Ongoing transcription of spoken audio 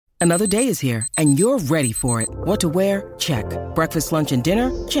Another day is here, and you're ready for it. What to wear? Check. Breakfast, lunch, and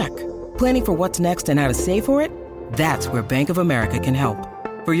dinner? Check. Planning for what's next and how to save for it? That's where Bank of America can help.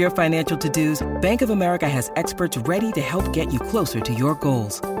 For your financial to-dos, Bank of America has experts ready to help get you closer to your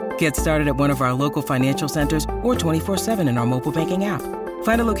goals. Get started at one of our local financial centers or 24/7 in our mobile banking app.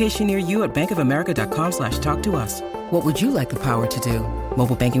 Find a location near you at bankofamerica.com/talktous. What would you like the power to do?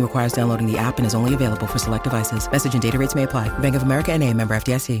 Mobile banking requires downloading the app and is only available for select devices. Message and data rates may apply. Bank of America N.A., member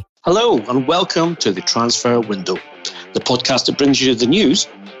FDIC. Hello and welcome to the Transfer Window, the podcast that brings you the news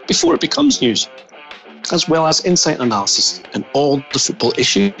before it becomes news, as well as insight and analysis on all the football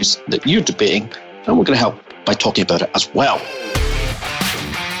issues that you're debating, and we're going to help by talking about it as well.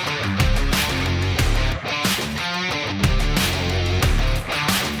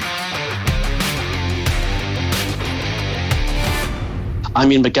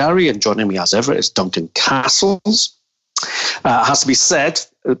 I'm Ian McGarry, and joining me as ever is Duncan Castles. It has to be said,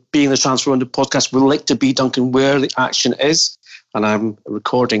 being the Transfer Window podcast, we like to be, Duncan, where the action is. And I'm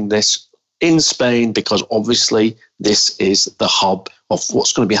recording this in Spain because obviously this is the hub of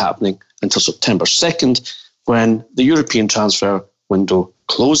what's going to be happening until September 2nd when the European transfer window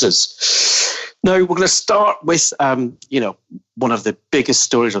closes. Now, we're going to start with, one of the biggest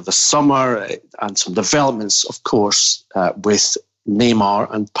stories of the summer and some developments, of course, with Neymar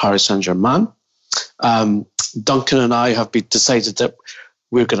and Paris Saint-Germain. Duncan and I have decided that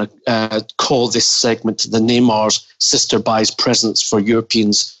we're going to call this segment the Neymar's Sister Buys Presents for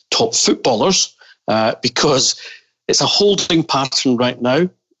Europeans' Top Footballers, because it's a holding pattern right now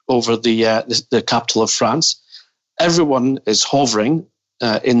over the capital of France. Everyone is hovering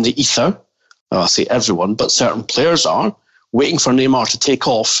in the ether. Well, I say everyone, but certain players are waiting for Neymar to take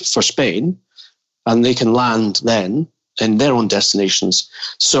off for Spain, and they can land then in their own destinations.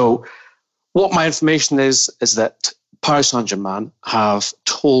 So what my information is that Paris Saint-Germain have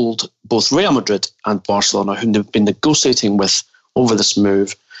told both Real Madrid and Barcelona, whom they've been negotiating with over this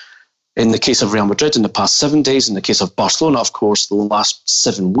move, in the case of Real Madrid in the past 7 days, in the case of Barcelona, of course, the last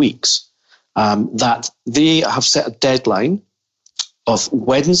 7 weeks, that they have set a deadline of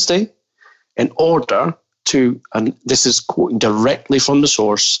Wednesday in order to, and this is quoting directly from the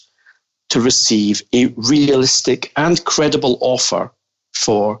source, to receive a realistic and credible offer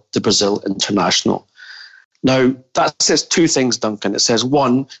for the Brazil international. Now, that says two things, Duncan. It says,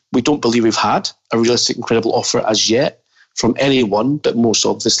 one, we don't believe we've had a realistic and credible offer as yet from anyone, but most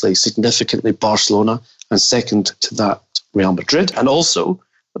obviously, significantly, Barcelona, and second to that, Real Madrid. And also,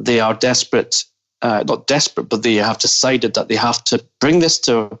 they are desperate, not desperate, but they have decided that they have to bring this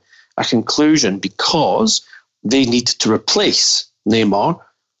to a conclusion because they need to replace Neymar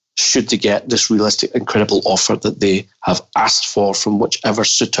should they get this realistic and credible offer that they have asked for from whichever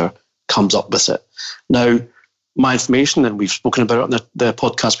suitor comes up with it. Now, my information, and we've spoken about it on the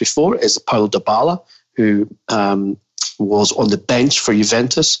podcast before, is Paulo Dybala, who was on the bench for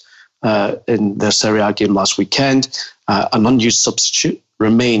Juventus in their Serie A game last weekend. An unused substitute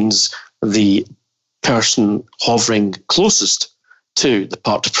remains the person hovering closest to the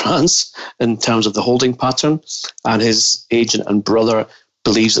Parc des Princes in terms of the holding pattern, and his agent and brother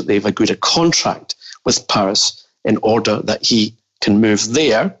believes that they've agreed a contract with Paris in order that he can move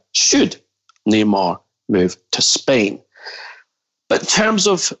there should Neymar move to Spain. But in terms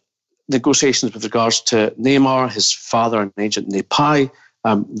of negotiations with regards to Neymar, his father and agent Nepay,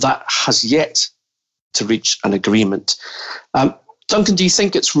 that has yet to reach an agreement. Duncan, do you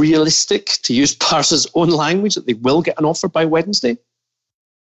think it's realistic, to use Paris's own language, that they will get an offer by Wednesday?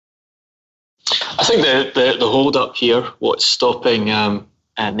 I think the hold up here, what's stopping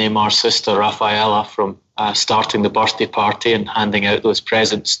Neymar's sister Rafaela from starting the birthday party and handing out those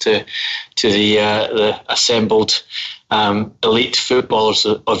presents to the assembled elite footballers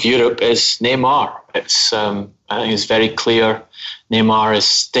of Europe is Neymar. I think it's very clear Neymar is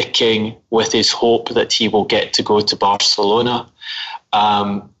sticking with his hope that he will get to go to Barcelona.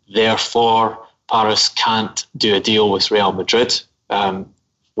 Therefore, Paris can't do a deal with Real Madrid,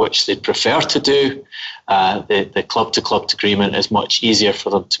 which they'd prefer to do. The club-to-club agreement is much easier for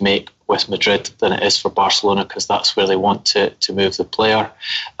them to make with Madrid than it is for Barcelona, because that's where they want to move the player.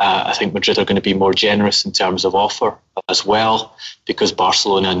 I think Madrid are going to be more generous in terms of offer as well, because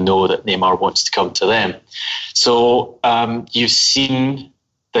Barcelona know that Neymar wants to come to them. So you've seen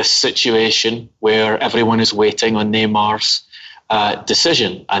this situation where everyone is waiting on Neymar's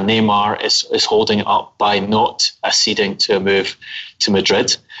decision, and Neymar is holding it up by not acceding to a move to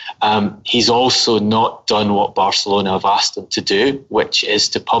Madrid. He's also not done what Barcelona have asked him to do, which is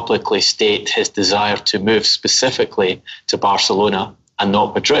to publicly state his desire to move specifically to Barcelona and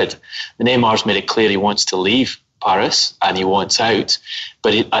not Madrid. Neymar's made it clear he wants to leave Paris and he wants out.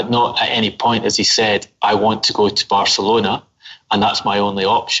 But not at any point has he said, I want to go to Barcelona and that's my only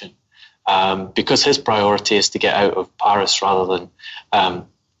option. Because his priority is to get out of Paris rather than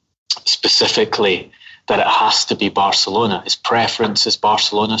specifically that it has to be Barcelona. His preference is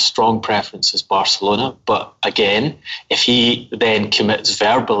Barcelona, strong preference is Barcelona. But again, if he then commits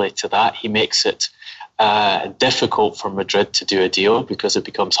verbally to that, he makes it difficult for Madrid to do a deal because it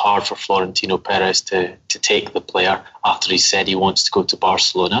becomes hard for Florentino Perez to take the player after he said he wants to go to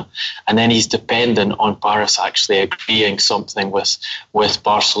Barcelona. And then he's dependent on Paris actually agreeing something with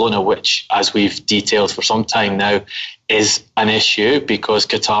Barcelona, which, as we've detailed for some time now, is an issue because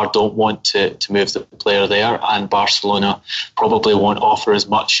Qatar don't want to move the player there, and Barcelona probably won't offer as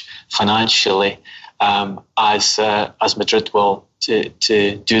much financially as Madrid will to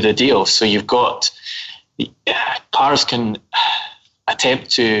do the deal. So you've got Paris can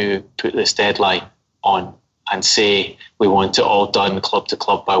attempt to put this deadline on and say we want it all done club to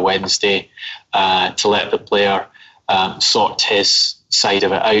club by Wednesday to let the player sort his side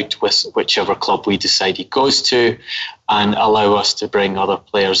of it out with whichever club we decide he goes to and allow us to bring other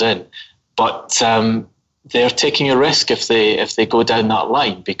players in. But they're taking a risk if they go down that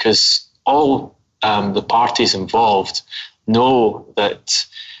line because all the parties involved know that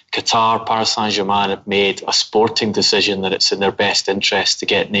Qatar, Paris Saint-Germain have made a sporting decision that it's in their best interest to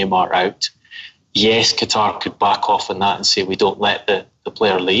get Neymar out. Yes, Qatar could back off on that and say we don't let the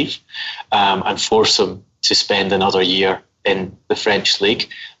player leave and force him to spend another year in the French league,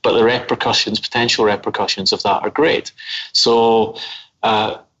 but the potential repercussions of that are great. So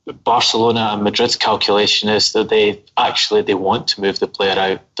Barcelona and Madrid's calculation is that they want to move the player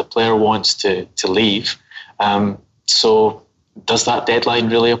out. The player wants to leave. So does that deadline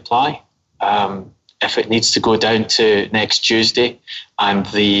really apply? If it needs to go down to next Tuesday and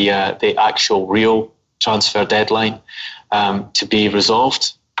the actual real transfer deadline to be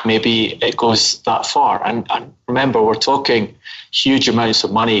resolved, maybe it goes that far. And remember, we're talking huge amounts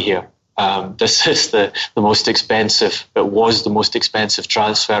of money here. This is the most expensive, it was the most expensive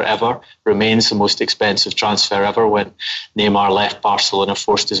transfer ever, remains the most expensive transfer ever when Neymar left Barcelona,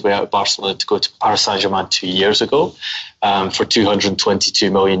 forced his way out of Barcelona to go to Paris Saint-Germain 2 years ago for 222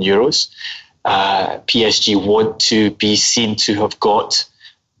 million euros. PSG want to be seen to have got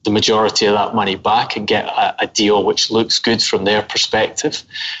the majority of that money back and get a deal which looks good from their perspective.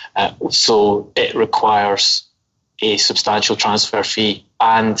 So it requires a substantial transfer fee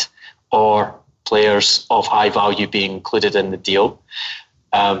and or players of high value being included in the deal.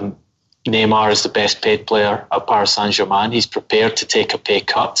 Neymar is the best paid player at Paris Saint-Germain. He's prepared to take a pay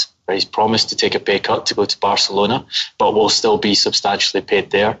cut, or he's promised to take a pay cut to go to Barcelona, but will still be substantially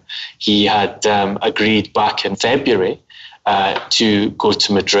paid there. He had agreed back in February to go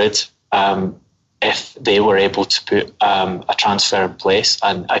to Madrid if they were able to put a transfer in place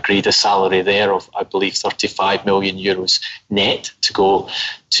and agreed a salary there of, I believe, 35 million euros net to go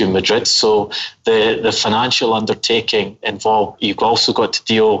to Madrid. So the financial undertaking involved, you've also got to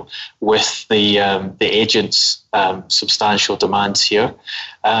deal with the agent's substantial demands here,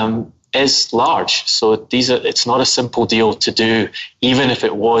 is large. So it's not a simple deal to do, even if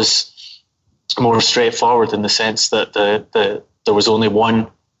it was more straightforward in the sense that there was only one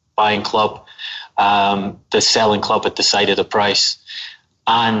buying club. The selling club had decided a price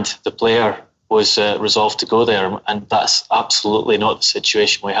and the player was resolved to go there, and that's absolutely not the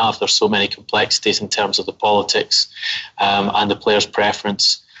situation we have. There's so many complexities in terms of the politics and the player's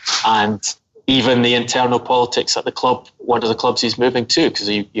preference and even the internal politics at the club, one of the clubs he's moving to, because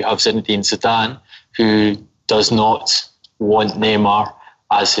you have Zinedine Zidane, who does not want Neymar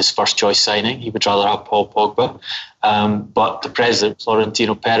as his first choice signing. He would rather have Paul Pogba. But the president,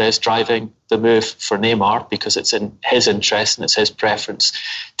 Florentino Perez, driving the move for Neymar because it's in his interest and it's his preference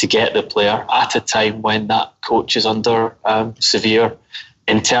to get the player at a time when that coach is under severe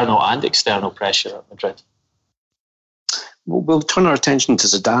internal and external pressure at Madrid. We'll turn our attention to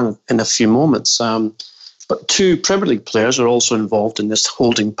Zidane in a few moments. But two Premier League players are also involved in this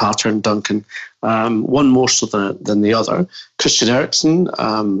holding pattern, Duncan, one more so than the other. Christian Eriksen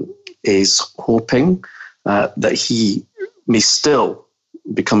is hoping that he may still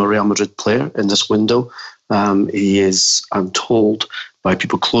become a Real Madrid player in this window. He is, I'm told by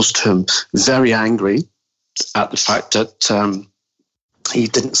people close to him, very angry at the fact that he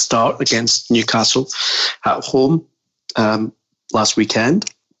didn't start against Newcastle at home last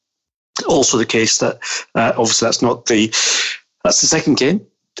weekend. Also the case that obviously that's the second game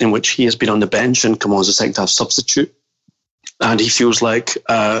in which he has been on the bench and come on as a second half substitute, and he feels like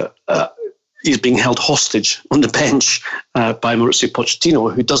he's being held hostage on the bench by Mauricio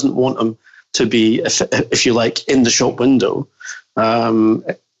Pochettino, who doesn't want him to be, if you like, in the shop window,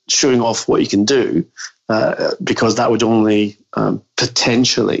 showing off what you can do, because that would only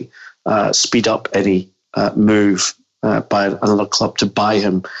potentially speed up any move by another club to buy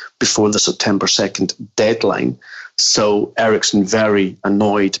him before the September 2nd deadline. So Eriksen very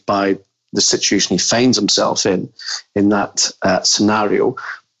annoyed by the situation he finds himself in that scenario.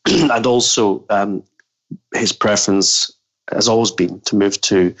 And also his preference has always been to move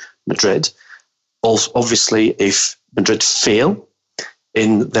to Madrid. Obviously, if Madrid fail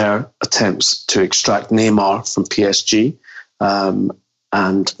in their attempts to extract Neymar from PSG,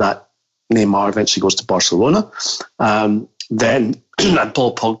 and that Neymar eventually goes to Barcelona, then and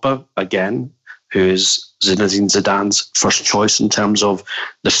Paul Pogba, again, who is Zinedine Zidane's first choice in terms of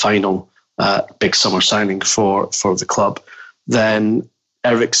the final big summer signing for the club, then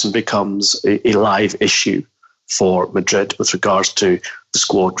Eriksen becomes a live issue for Madrid with regards to the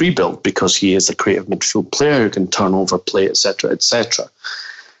squad rebuild, because he is a creative midfield player who can turn over play, etc., etc.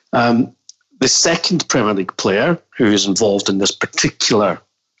 The second Premier League player who is involved in this particular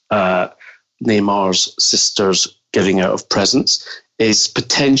Neymar's sister's giving out of presents is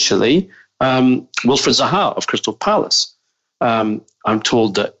potentially Wilfried Zaha of Crystal Palace. I'm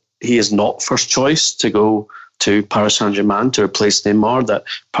told that he is not first choice to go to Paris Saint-Germain to replace Neymar, that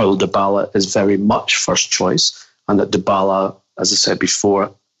Paulo Dybala is very much first choice, and that Dybala, as I said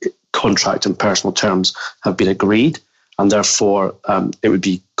before, contract and personal terms have been agreed, and therefore it would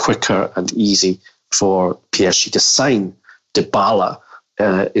be quicker and easy for PSG to sign Dybala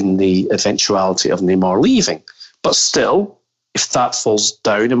in the eventuality of Neymar leaving. But still, if that falls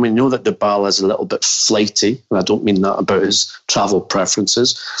down, and we know that Dybala is a little bit flighty, and I don't mean that about his travel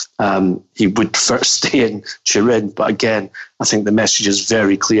preferences, he would prefer to stay in Turin. But again, I think the message is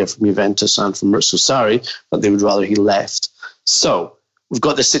very clear from Juventus and from Maurizio Sarri that they would rather he left. So we've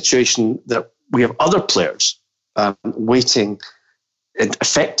got this situation that we have other players waiting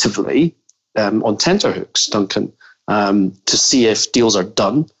effectively on tenterhooks, Duncan, to see if deals are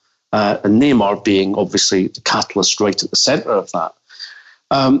done. And Neymar being obviously the catalyst right at the centre of that.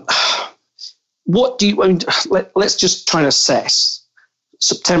 What do you? I mean, let's just try and assess.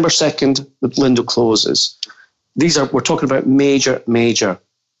 September 2nd, the window closes. We're talking about major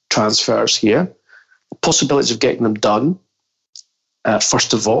transfers here. Possibilities of getting them done.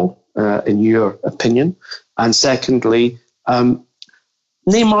 First of all, in your opinion, and secondly,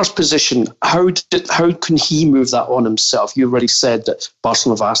 Neymar's position, how can he move that on himself? You already said that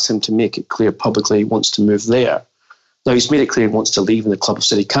Barcelona have asked him to make it clear publicly he wants to move there. Now, he's made it clear he wants to leave, and the club have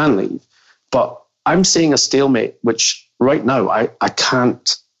said he can leave. But I'm seeing a stalemate, which right now I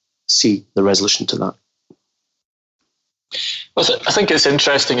can't see the resolution to that. Well, I think it's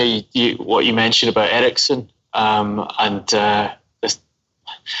interesting what you mentioned about Eriksen. I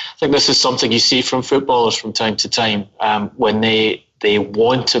think this is something you see from footballers from time to time when they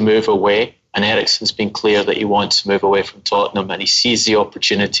want to move away, and Eriksen's been clear that he wants to move away from Tottenham, and he sees the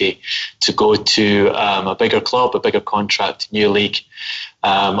opportunity to go to a bigger club, a bigger contract, a new league,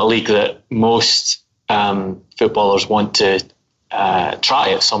 a league that most footballers want to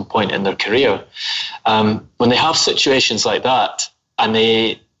try at some point in their career. When they have situations like that, and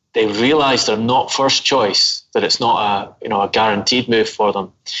they realise they're not first choice, that it's not a guaranteed move for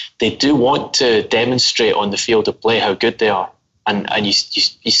them, they do want to demonstrate on the field of play how good they are. And you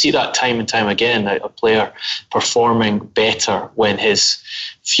see that time and time again, a player performing better when his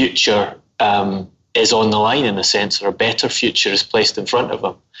future is on the line, in a sense, or a better future is placed in front of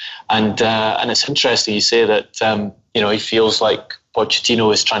him. And it's interesting you say that he feels like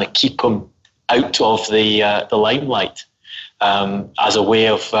Pochettino is trying to keep him out of the limelight as a way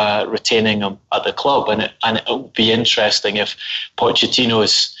of retaining him at the club. And it would be interesting if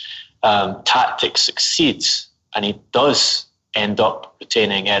Pochettino's tactic succeeds and he does end up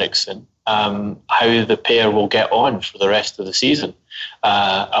retaining Eriksen, how the pair will get on for the rest of the season,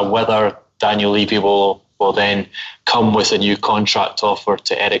 and whether Daniel Levy will then come with a new contract offer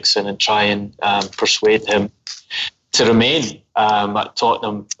to Eriksen and try and persuade him to remain at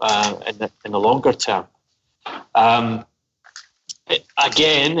Tottenham in the longer term.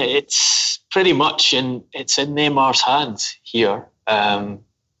 It's pretty much it's in Neymar's hands here, in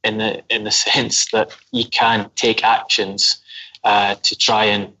the sense that he can take actions to try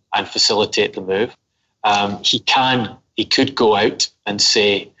and facilitate the move. He could go out and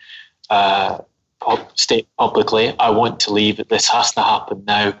say, state publicly, I want to leave, this has to happen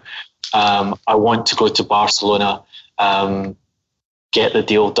now. I want to go to Barcelona, get the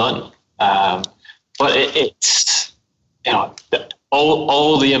deal done. But it's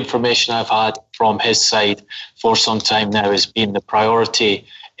all the information I've had from his side for some time now has been the priority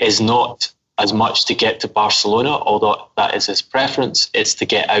is not as much to get to Barcelona, although that is his preference. It's to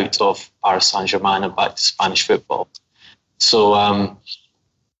get out of Paris Saint-Germain and back to Spanish football. So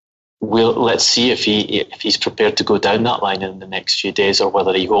let's see if he's prepared to go down that line in the next few days, or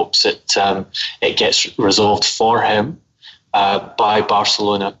whether he hopes it gets resolved for him by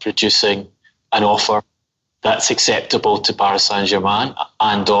Barcelona producing an offer that's acceptable to Paris Saint-Germain,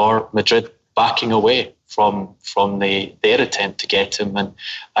 and or Madrid backing away from their attempt to get him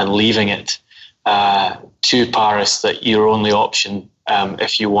and leaving it to Paris that your only option,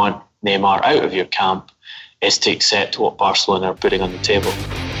 if you want Neymar out of your camp, is to accept what Barcelona are putting on the table.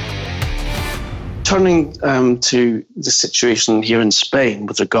 Turning to the situation here in Spain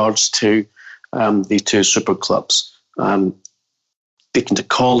with regards to the two super clubs, speaking to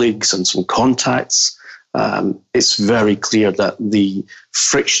colleagues and some contacts, it's very clear that the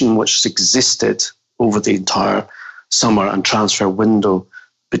friction which has existed over the entire summer and transfer window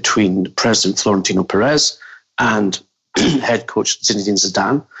between President Florentino Perez and head coach Zinedine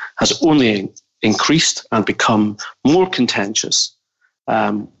Zidane has only increased and become more contentious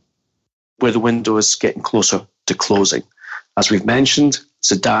where the window is getting closer to closing. As we've mentioned,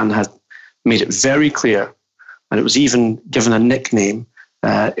 Zidane had made it very clear, and it was even given a nickname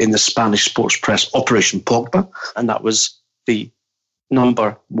in the Spanish sports press, Operation Pogba, and that was the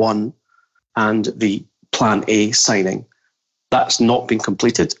number one and the Plan A signing. That's not been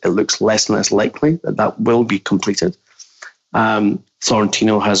completed. It looks less and less likely that will be completed. Perez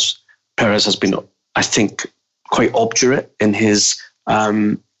has been, I think, quite obdurate in his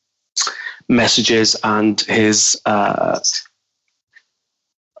messages and his, let's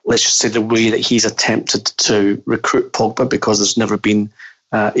just say, the way that he's attempted to recruit Pogba, because there's never been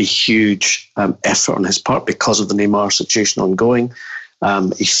a huge effort on his part because of the Neymar situation ongoing.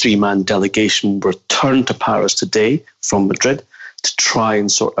 A three-man delegation returned to Paris today from Madrid to try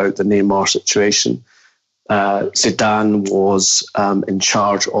and sort out the Neymar situation. Zidane was in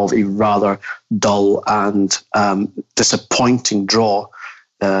charge of a rather dull and disappointing draw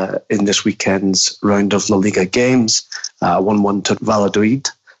in this weekend's round of La Liga games, 1-1 to Valladolid,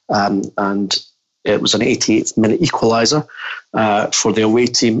 and it was an 88th minute equaliser for the away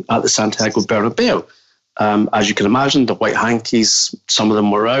team at the Santiago Bernabeu. As you can imagine, the white hankies, some of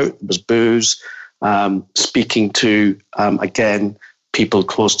them were out, there was boos. Speaking to, again, people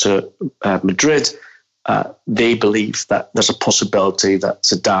close to Madrid, they believe that there's a possibility that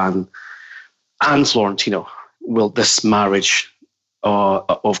Zidane and Florentino will, this marriage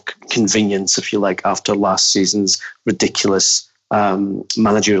of convenience, if you like, after last season's ridiculous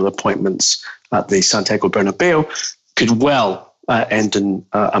managerial appointments at the Santiago Bernabeu, could well end in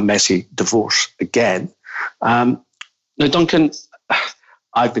a messy divorce again. Now, Duncan,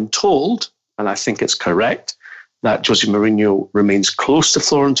 I've been told, and I think it's correct, that Jose Mourinho remains close to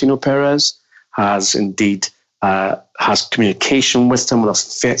Florentino Perez, has indeed has communication with him on a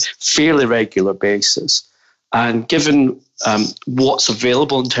fairly regular basis. And given what's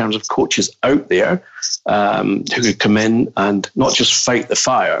available in terms of coaches out there who could come in and not just fight the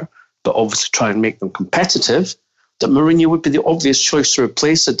fire, but obviously try and make them competitive, that Mourinho would be the obvious choice to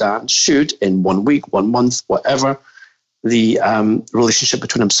replace Zidane should, in 1 week, 1 month, whatever, the relationship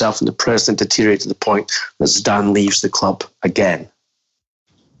between himself and the president deteriorate to the point that Zidane leaves the club again.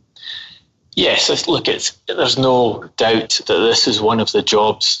 Yes, look, there's no doubt that this is one of the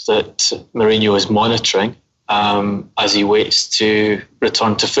jobs that Mourinho is monitoring as he waits to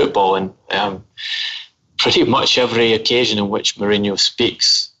return to football. And pretty much every occasion in which Mourinho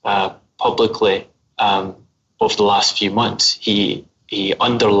speaks publicly over the last few months, he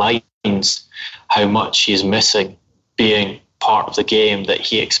underlines how much he's missing being part of the game, that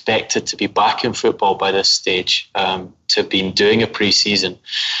he expected to be back in football by this stage, to have been doing a pre-season,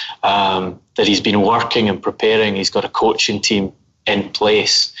 that he's been working and preparing. He's got a coaching team in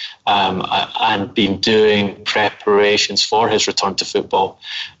place and been doing preparations for his return to football.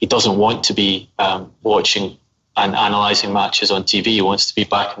 He doesn't want to be watching and analysing matches on TV. He wants to be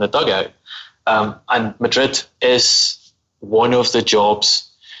back in the dugout. And Madrid is one of the jobs,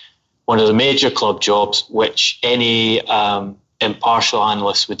 one of the major club jobs, which any impartial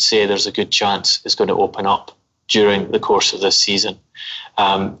analyst would say there's a good chance is going to open up during the course of this season.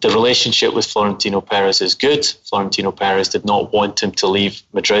 The relationship with Florentino Perez is good. Florentino Perez did not want him to leave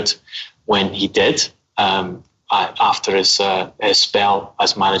Madrid when he did, after his spell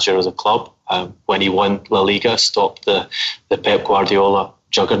as manager of the club, when he won La Liga, stopped the Pep Guardiola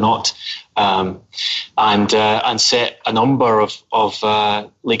juggernaut, and set a number of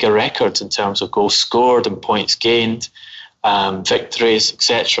Liga records in terms of goals scored and points gained, victories,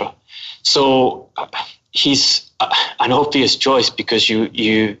 etc. So he's an obvious choice because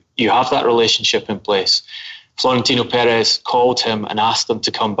you have that relationship in place. Florentino Perez called him and asked him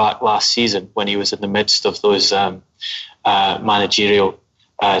to come back last season when he was in the midst of those managerial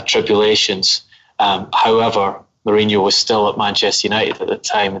tribulations. However, Mourinho was still at Manchester United at the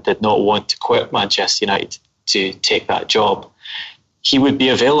time and did not want to quit Manchester United to take that job. He would be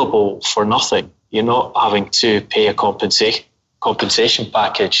available for nothing. You're not having to pay a compensation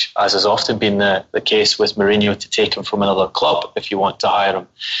package, as has often been the case with Mourinho, to take him from another club if you want to hire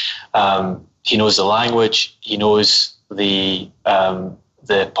him. He knows the language. He knows the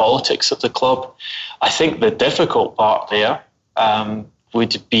politics of the club. I think the difficult part there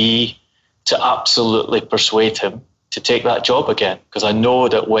would be to absolutely persuade him to take that job again. Because I know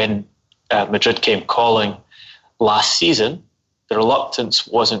that when Madrid came calling last season, the reluctance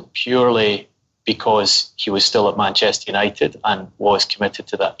wasn't purely because he was still at Manchester United and was committed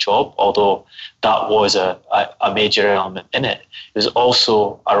to that job, although that was a major element in it. It was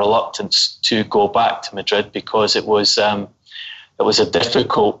also a reluctance to go back to Madrid because it was a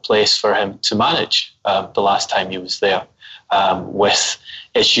difficult place for him to manage the last time he was there, with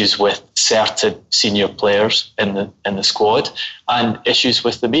issues with certain senior players in the squad and issues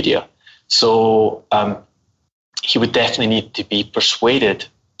with the media. So he would definitely need to be persuaded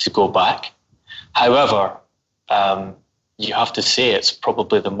to go back. However, you have to say it's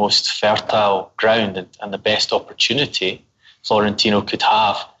probably the most fertile ground and the best opportunity Florentino could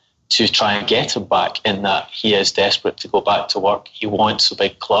have to try and get him back, in that he is desperate to go back to work. He wants a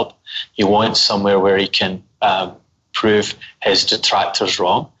big club. He wants somewhere where he can prove his detractors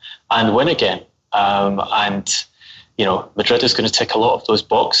wrong and win again. And, you know, Madrid is going to tick a lot of those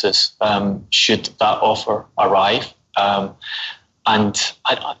boxes should that offer arrive. And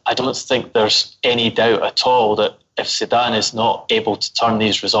I don't think there's any doubt at all that if Zidane is not able to turn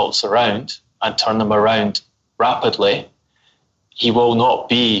these results around and turn them around rapidly, he will not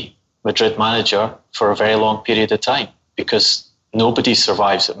be Madrid manager for a very long period of time, because nobody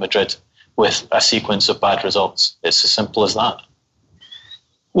survives at Madrid with a sequence of bad results. It's as simple as that.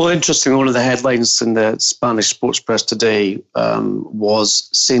 Well, interesting, one of the headlines in the Spanish sports press today was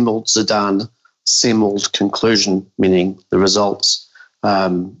same old Zidane, same old conclusion, meaning the results,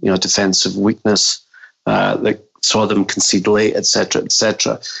 defensive weakness, that saw them concede late, etc.,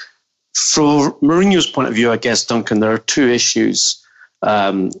 etc. From Mourinho's point of view, I guess, Duncan, there are two issues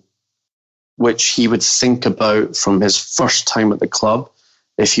which he would think about from his first time at the club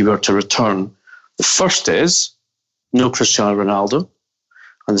if he were to return. The first is no Cristiano Ronaldo.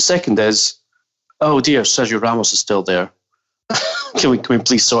 And the second is, oh dear, Sergio Ramos is still there. Can we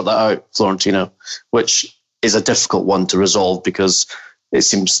please sort that out, Florentino? Which is a difficult one to resolve because it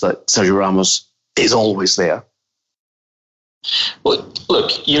seems that Sergio Ramos is always there. Well,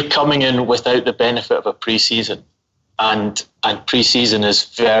 look, you're coming in without the benefit of a pre-season. And pre-season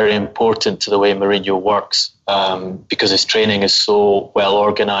is very important to the way Mourinho works because his training is so well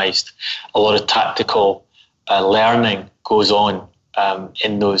organised. A lot of tactical learning goes on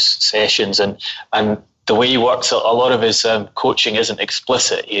in those sessions. And the way he works, a lot of his coaching isn't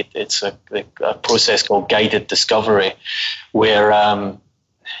explicit. It's a process called guided discovery, where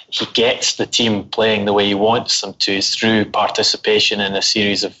he gets the team playing the way he wants them to through participation in a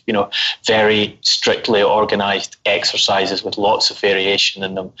series of, very strictly organised exercises with lots of variation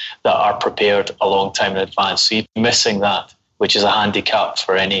in them that are prepared a long time in advance. So you'd be missing that, which is a handicap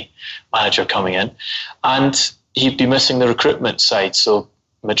for any manager coming in. And he'd be missing the recruitment side. So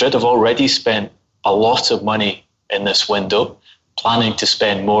Madrid have already spent a lot of money in this window, planning to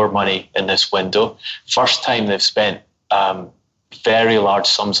spend more money in this window. First time they've spent very large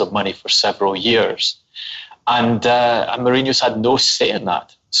sums of money for several years. And Mourinho's had no say in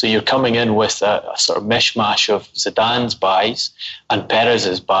that. So you're coming in with a sort of mishmash of Zidane's buys and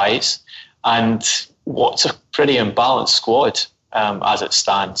Perez's buys, and what's a pretty imbalanced squad as it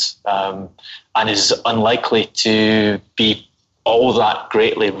stands, and is unlikely to be all that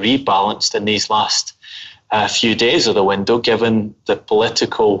greatly rebalanced in these last few days of the window, given the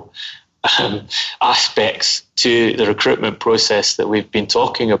political aspects to the recruitment process that we've been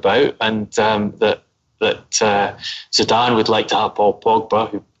talking about, and that Zidane would like to have Paul Pogba,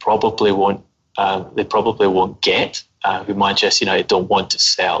 who probably won't get, who Manchester United don't want to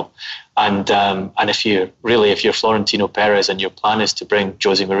sell, and if you're Florentino Perez and your plan is to bring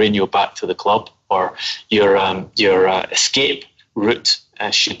Jose Mourinho back to the club, or your escape route,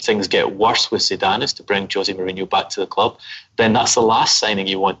 should things get worse with Zidane, is to bring Jose Mourinho back to the club, then that's the last signing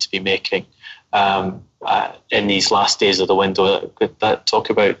you want to be making in these last days of the window. Talk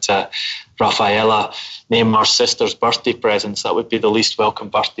about Rafaela, Neymar's sister's birthday presents. That would be the least welcome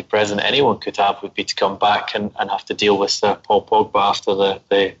birthday present anyone could have, would be to come back and have to deal with Paul Pogba after the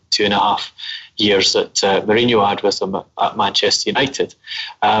 2.5 years that Mourinho had with him at Manchester United.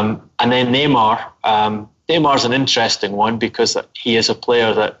 And then Neymar. Neymar's an interesting one because he is a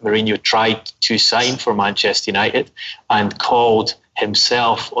player that Mourinho tried to sign for Manchester United and called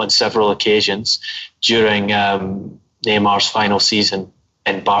himself on several occasions during Neymar's final season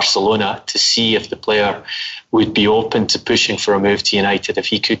in Barcelona to see if the player would be open to pushing for a move to United if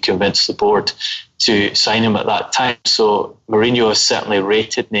he could convince the board to sign him at that time. So Mourinho has certainly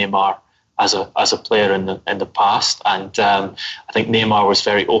rated Neymar as a player in the past, and I think Neymar was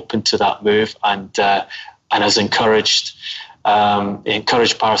very open to that move and has encouraged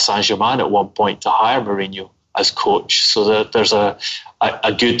Paris Saint-Germain at one point to hire Mourinho as coach. So there's a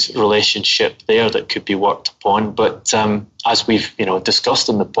good relationship there that could be worked upon. But as we've discussed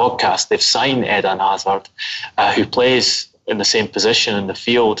in the podcast, they've signed Eden Hazard, who plays in the same position in the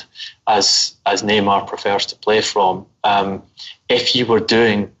field as Neymar prefers to play from. If you were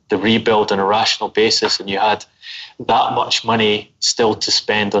doing the rebuild on a rational basis and you had that much money still to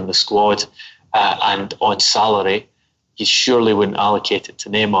spend on the squad and on salary, you surely wouldn't allocate it to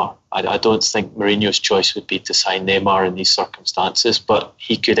Neymar. I don't think Mourinho's choice would be to sign Neymar in these circumstances, but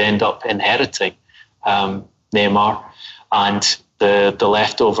he could end up inheriting Neymar and the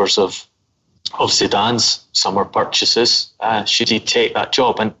leftovers of Zidane's summer purchases, should he take that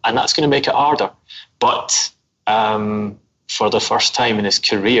job. And that's going to make it harder. But for the first time in his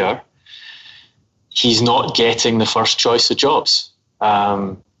career, he's not getting the first choice of jobs.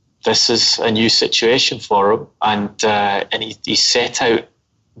 This is a new situation for him, and he set out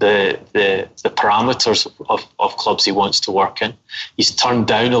the parameters of clubs he wants to work in. He's turned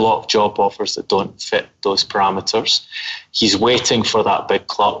down a lot of job offers that don't fit those parameters. He's waiting for that big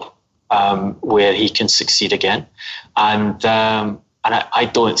club where he can succeed again, and I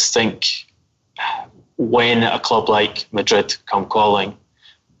don't think when a club like Madrid come calling,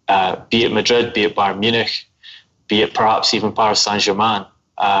 be it Madrid, be it Bayern Munich, be it perhaps even Paris Saint-Germain,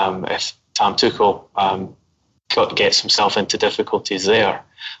 if Tam Tuchel gets himself into difficulties there,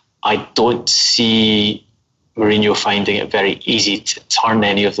 I don't see Mourinho finding it very easy to turn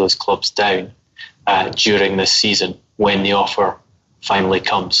any of those clubs down during this season when the offer finally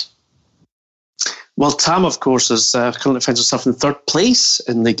comes. Well, Tam, of course, currently finds himself in third place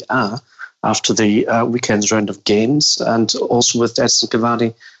in Ligue 1 after the weekend's round of games, and also with Edson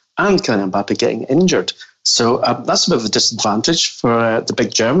Cavani and Kylian Mbappe getting injured. So that's a bit of a disadvantage for the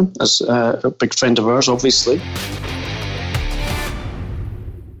big German, as a big friend of ours, obviously.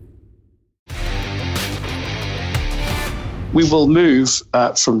 We will move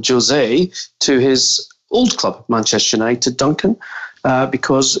from Jose to his old club, Manchester United, Duncan,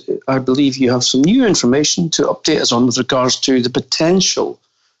 because I believe you have some new information to update us on with regards to the potential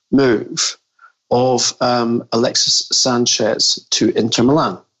move of Alexis Sanchez to Inter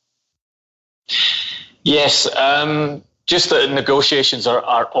Milan. Yes, just that negotiations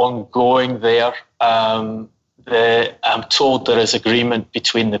are ongoing there. I'm told there is agreement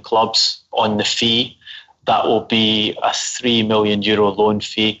between the clubs on the fee. That will be a €3 million loan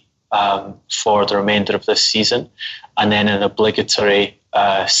fee for the remainder of this season, and then an obligatory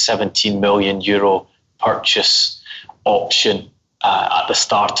 €17 million purchase option at the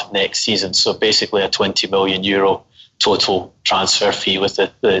start of next season. So basically a €20 million total transfer fee, with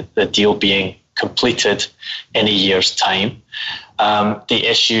the deal being completed in a year's time. The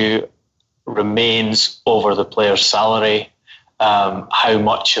issue remains over the player's salary, how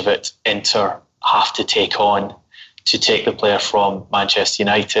much of it Inter have to take on to take the player from Manchester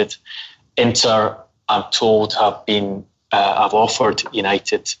United. Inter, I'm told, have offered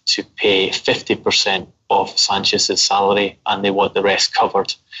United to pay 50% of Sanchez's salary, and they want the rest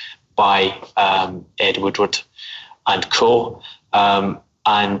covered by Ed Woodward and co.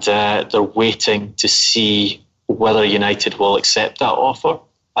 And they're waiting to see whether United will accept that offer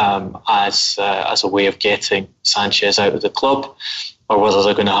as a way of getting Sanchez out of the club, or whether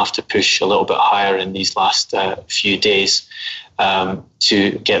they're going to have to push a little bit higher in these last few days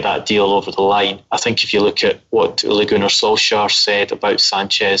to get that deal over the line. I think if you look at what Ole Gunnar Solskjaer said about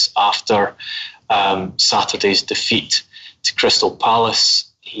Sanchez after Saturday's defeat to Crystal Palace,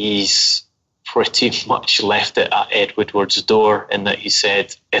 he's pretty much left it at Ed Woodward's door, in that he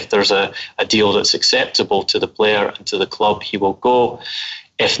said if there's a deal that's acceptable to the player and to the club, he will go.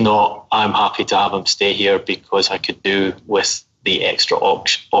 If not, I'm happy to have him stay here because I could do with the extra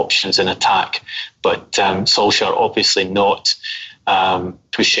options in attack. But Solskjaer obviously not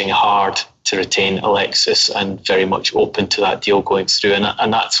pushing hard to retain Alexis and very much open to that deal going through.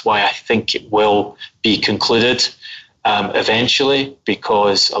 And that's why I think it will be concluded eventually,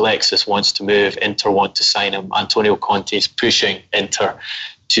 because Alexis wants to move, Inter want to sign him. Antonio Conte is pushing Inter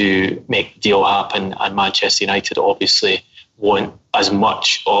to make the deal happen, and Manchester United obviously want as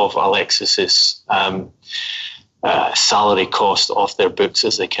much of Alexis's salary cost off their books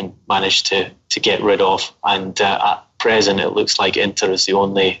as they can manage to get rid of. And at present, it looks like Inter is the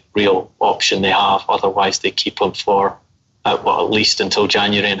only real option they have. Otherwise, they keep him for at least until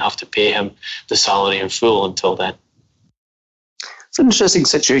January and have to pay him the salary in full until then. It's an interesting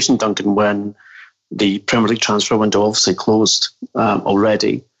situation, Duncan, when the Premier League transfer window obviously closed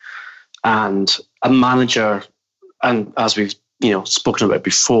already, and a manager, and as we've spoken about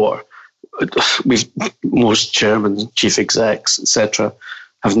before, most chairmen, chief execs, etc.,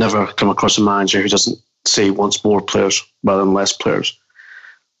 have never come across a manager who doesn't say he wants more players rather than less players.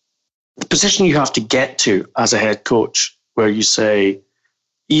 The position you have to get to as a head coach, where you say,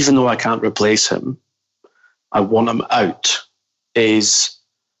 even though I can't replace him, I want him out, is,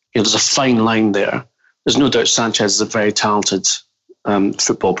 there's a fine line there. There's no doubt Sanchez is a very talented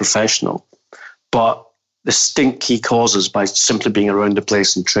football professional, but the stink he causes by simply being around the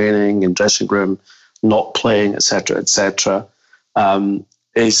place in training, in dressing room, not playing, etc.,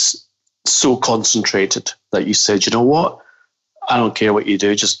 is so concentrated that you said, you know what, I don't care what you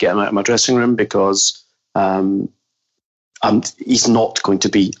do, just get him out of my dressing room, because he's not going to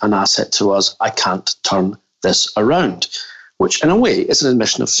be an asset to us. I can't turn this around, which in a way is an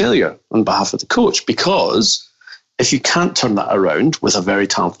admission of failure on behalf of the coach, because if you can't turn that around with a very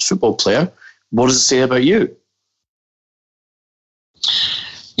talented football player, what does it say about you?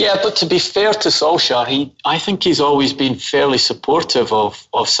 Yeah, but to be fair to Solskjaer, I think he's always been fairly supportive of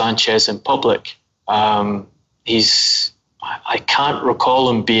Sanchez in public. I can't recall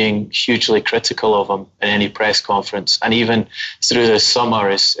him being hugely critical of him in any press conference. And even through this summer,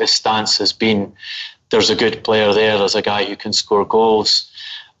 his stance has been, there's a good player there, there's a guy who can score goals.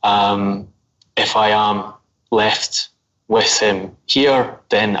 If I am left with him here,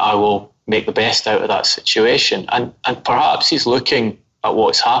 then I will make the best out of that situation. And perhaps he's looking at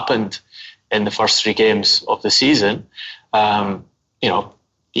what's happened in the first 3 games of the season.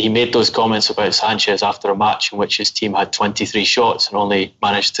 He made those comments about Sanchez after a match in which his team had 23 shots and only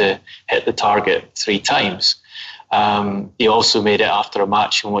managed to hit the target 3 times. He also made it after a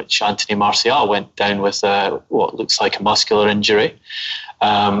match in which Anthony Martial went down with what looks like a muscular injury.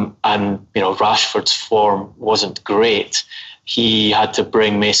 Rashford's form wasn't great. He had to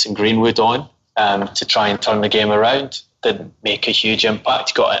bring Mason Greenwood on to try and turn the game around. Didn't make a huge impact.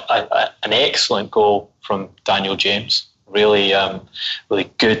 He got an excellent goal from Daniel James. Really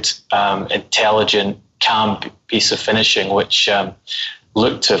good, intelligent, calm piece of finishing, which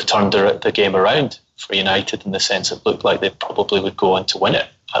looked to have turned the game around for United, in the sense it looked like they probably would go on to win it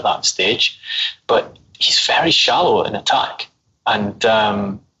at that stage. But he's very shallow in attack. And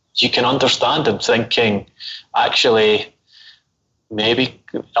you can understand him thinking, actually, maybe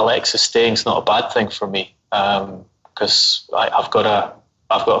Alexis staying's not a bad thing for me, because I've got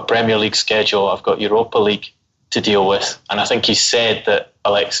a Premier League schedule, I've got Europa League to deal with, and I think he said that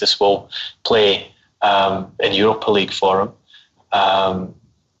Alexis will play in Europa League for him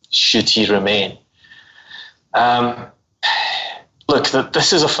should he remain. Look,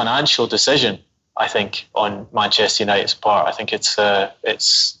 this is a financial decision, I think, on Manchester United's part. I think it's about,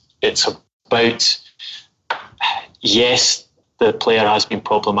 yes, the player has been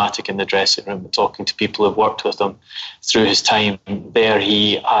problematic in the dressing room, talking to people who've worked with him through his time there.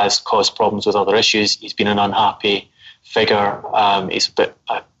 He has caused problems with other issues. He's been an unhappy figure. He's a bit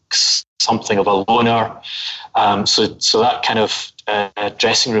something of a loner. So that kind of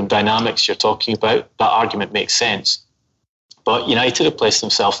dressing room dynamics you're talking about, that argument makes sense. But United have placed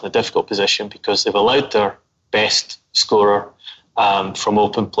themselves in a difficult position because they've allowed their best scorer from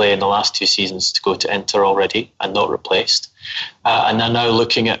open play in the last 2 seasons to go to Inter already and not replaced. And they're now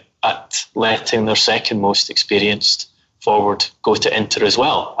looking at letting their second most experienced forward go to Inter as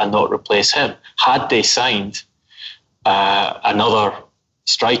well and not replace him. Had they signed another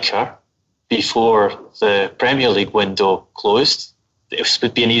striker before the Premier League window closed, this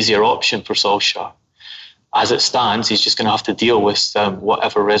would be an easier option for Solskjaer. As it stands, he's just going to have to deal with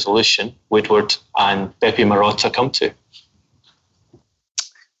whatever resolution Woodward and Pepe Marotta come to.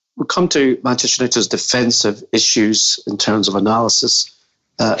 We'll come to Manchester United's defensive issues in terms of analysis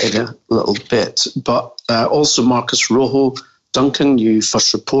in a little bit. But also Marcos Rojo. Duncan, you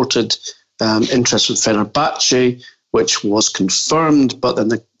first reported interest with Fenerbahce, which was confirmed, but then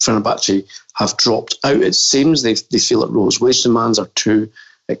the Fenerbahce have dropped out. It seems they feel that Rojo's wage demands are too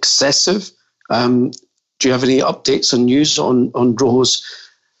excessive. Do you have any updates and news on Rojo's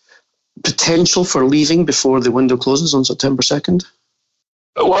potential for leaving before the window closes on September 2nd?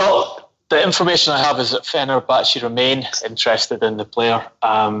 Well, the information I have is that Fenerbahce remain interested in the player.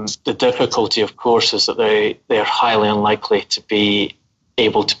 The difficulty, of course, is that they're highly unlikely to be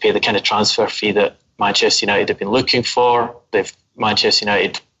able to pay the kind of transfer fee that Manchester United have been looking for. Manchester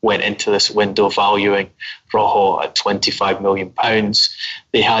United went into this window valuing Rojo at £25 million.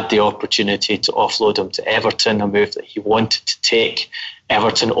 They had the opportunity to offload him to Everton, a move that he wanted to take.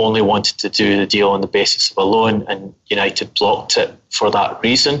 Everton only wanted to do the deal on the basis of a loan, and United blocked it for that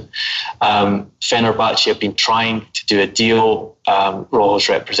reason. Fenerbahce have been trying to do a deal. Rojo's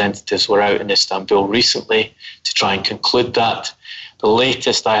representatives were out in Istanbul recently to try and conclude that. The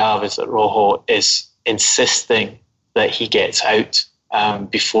latest I have is that Rojo is insisting that he gets out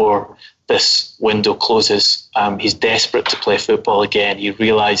before this window closes. He's desperate to play football again. He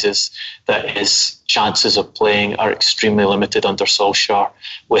realises that his chances of playing are extremely limited under Solskjaer,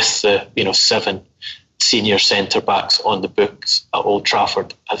 with the 7 senior centre-backs on the books at Old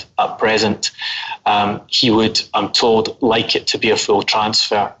Trafford at present. He would, I'm told, like it to be a full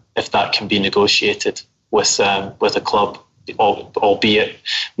transfer if that can be negotiated with a club, albeit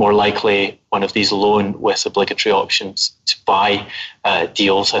more likely one of these loan with obligatory options to buy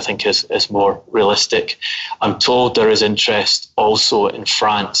deals, I think is more realistic. I'm told there is interest also in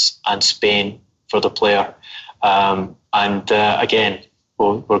France and Spain for the player. Again,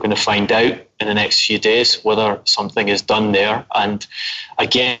 we're going to find out in the next few days whether something is done there. And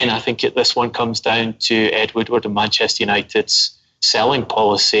again, I think this one comes down to Ed Woodward and Manchester United's selling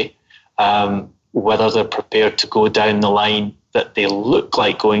policy, whether they're prepared to go down the line that they look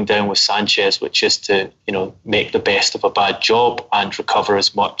like going down with Sanchez, which is to make the best of a bad job and recover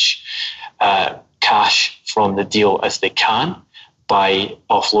as much cash from the deal as they can by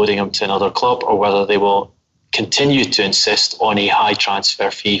offloading him to another club, or whether they will continue to insist on a high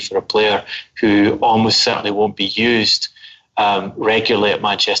transfer fee for a player who almost certainly won't be used regularly at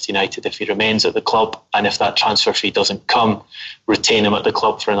Manchester United if he remains at the club, and if that transfer fee doesn't come, retain him at the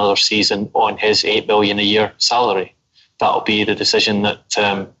club for another season on his £8 million a year salary. That'll be the decision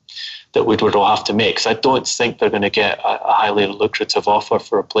that Woodward will have to make, because I don't think they're going to get a highly lucrative offer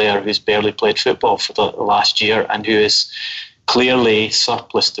for a player who's barely played football for the last year and who is clearly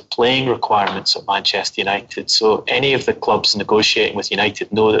surplus to playing requirements at Manchester United. So any of the clubs negotiating with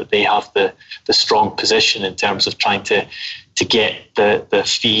United know that they have the strong position in terms of trying to get the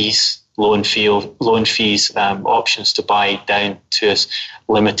fees, loan fees, options to buy down to as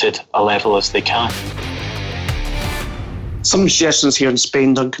limited a level as they can. Some suggestions here in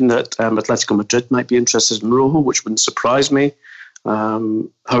Spain, Duncan, that Atletico Madrid might be interested in Rojo, which wouldn't surprise me.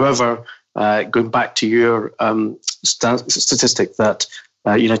 However, going back to your statistic that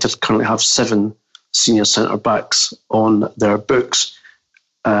United currently have 7 senior centre-backs on their books,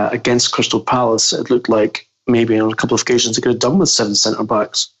 against Crystal Palace, it looked like maybe on a couple of occasions they could have done with 7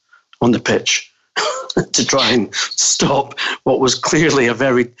 centre-backs on the pitch to try and stop what was clearly a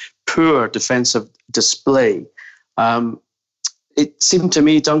very poor defensive display. It seemed to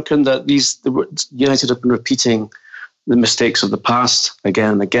me, Duncan, that United have been repeating the mistakes of the past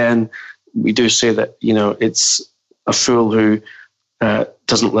again and again. We do say that, it's a fool who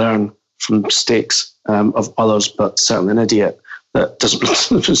doesn't learn from mistakes of others, but certainly an idiot that doesn't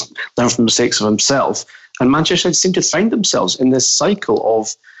learn from mistakes of himself. And Manchester United seem to find themselves in this cycle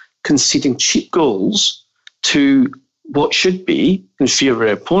of conceding cheap goals to what should be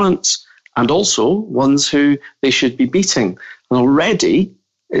inferior opponents, and also ones who they should be beating. And already,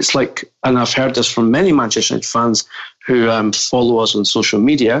 it's like, and I've heard this from many Manchester United fans who follow us on social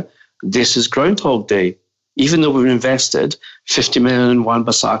media, this is Groundhog Day. Even though we've invested 50 million in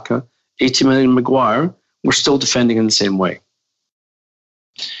Wan-Bissaka, 80 million in Maguire, we're still defending in the same way.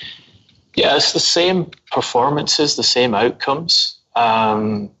 Yeah, it's the same performances, the same outcomes.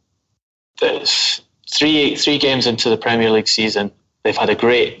 Three games into the Premier League season, they've had a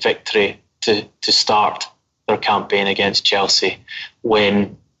great victory to start their campaign against Chelsea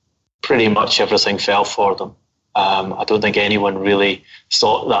when pretty much everything fell for them. I don't think anyone really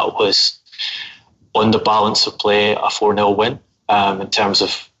thought that was on the balance of play a 4-0 win in terms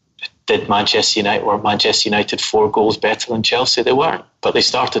of did Manchester United 4 goals better than Chelsea? They weren't, but they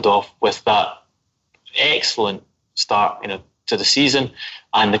started off with that excellent start to the season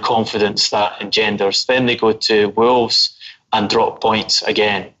and the confidence that engenders. Then they go to Wolves and drop points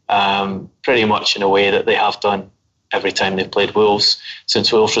again, pretty much in a way that they have done every time they've played Wolves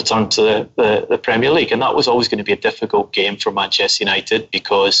since Wolves returned to the Premier League. And that was always going to be a difficult game for Manchester United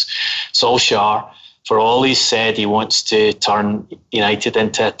because Solskjaer for all he's said, he wants to turn United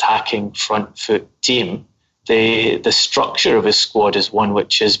into an attacking front foot team. The structure of his squad is one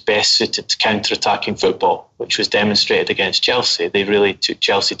which is best suited to counter-attacking football, which was demonstrated against Chelsea. They really took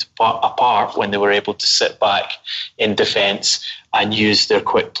Chelsea apart when they were able to sit back in defence and use their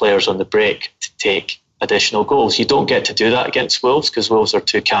quick players on the break to take additional goals. You don't get to do that against Wolves because Wolves are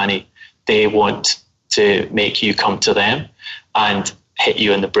too canny. They want to make you come to them and hit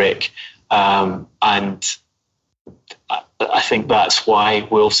you in the break. And I think that's why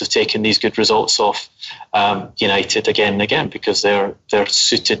Wolves have taken these good results off United again and again, because they're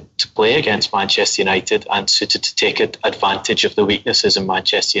suited to play against Manchester United and suited to take advantage of the weaknesses in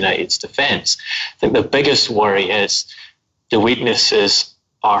Manchester United's defence. I think the biggest worry is the weaknesses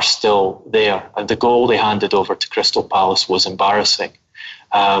are still there, and the goal they handed over to Crystal Palace was embarrassing.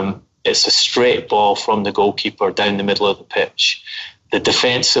 It's a straight ball from the goalkeeper down the middle of the pitch. The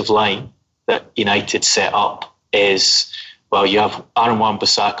defensive line that United set up is, well, you have Aaron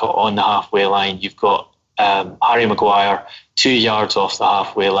Wan-Bissaka on the halfway line. You've got Harry Maguire 2 yards off the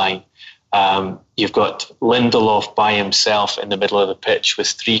halfway line. You've got Lindelof by himself in the middle of the pitch with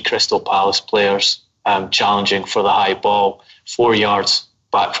 3 Crystal Palace players challenging for the high ball, 4 yards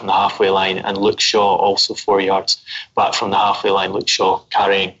back from the halfway line, and Luke Shaw also 4 yards back from the halfway line. Luke Shaw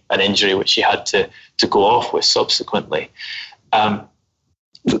carrying an injury which he had to go off with subsequently.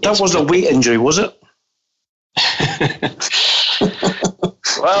 That wasn't a weight injury, was it?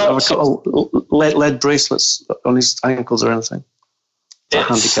 Well, I've got lead bracelets on his ankles or anything.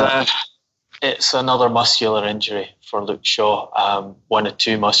 It's another muscular injury for Luke Shaw. One of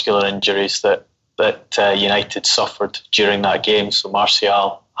 2 muscular injuries that United suffered during that game. So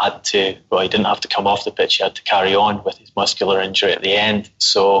Martial had to, well, he didn't have to come off the pitch, he had to carry on with his muscular injury at the end.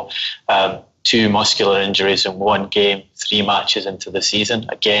 So 2 muscular injuries in one game, 3 matches into the season,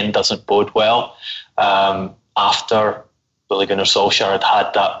 again, doesn't bode well. After Ole Gunnar Solskjaer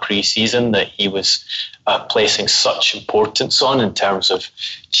had that pre-season that he was placing such importance on in terms of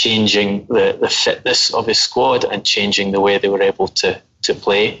changing the fitness of his squad and changing the way they were able to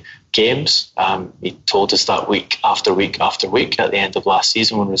play games. He told us that week after week after week at the end of last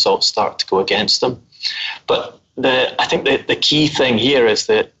season when results start to go against them. But I think the key thing here is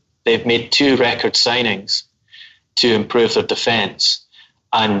that they've made 2 record signings to improve their defence.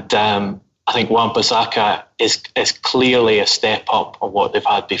 And I think Wan-Bissaka is clearly a step up on what they've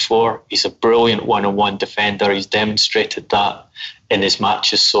had before. He's a brilliant one-on-one defender. He's demonstrated that in his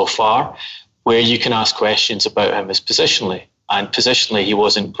matches so far. Where you can ask questions about him is positionally. And positionally, he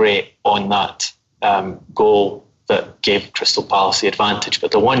wasn't great on that goal that gave Crystal Palace the advantage.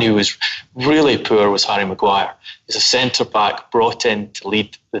 But the one who was really poor was Harry Maguire. He's a centre-back brought in to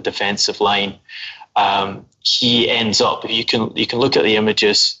lead the defensive line. He ends up, you can look at the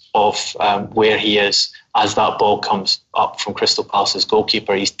images of where he is as that ball comes up from Crystal Palace's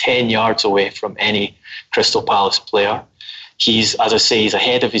goalkeeper. He's 10 yards away from any Crystal Palace player. He's, as I say, he's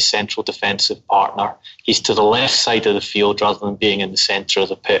ahead of his central defensive partner. He's to the left side of the field rather than being in the centre of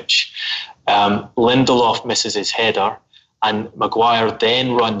the pitch. Lindelof misses his header, and Maguire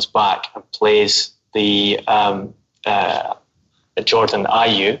then runs back and plays the Jordan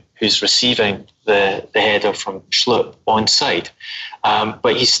Ayew, who's receiving the header from Schlupp onside.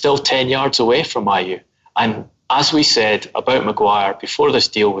 But he's still 10 yards away from Ayew. And as we said about Maguire before this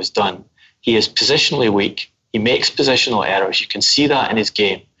deal was done, he is positionally weak. He makes positional errors. You can see that in his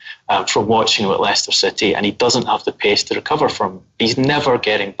game from watching him at Leicester City, and he doesn't have the pace to recover from. He's never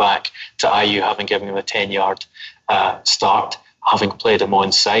getting back to Ayew, having given him a 10-yard start, having played him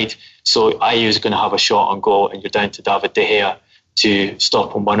onside. So Ayew is going to have a shot on goal, and you're down to David De Gea to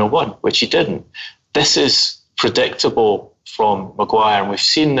stop him one-on-one, which he didn't. This is predictable from Maguire, and we've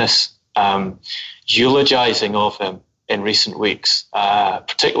seen this eulogising of him in recent weeks,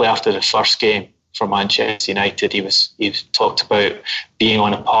 particularly after the first game for Manchester United. He talked about being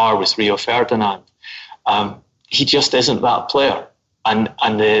on a par with Rio Ferdinand. He just isn't that player, and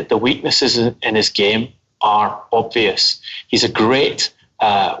the weaknesses in his game are obvious. He's a great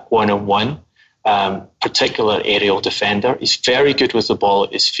one-on-one, particular aerial defender. He's very good with the ball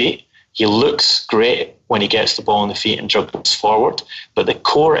at his feet. He looks great when he gets the ball on the feet and dribbles forward, but the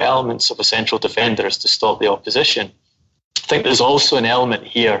core elements of a central defender is to stop the opposition. I think there's also an element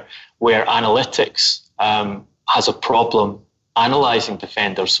here where analytics has a problem analysing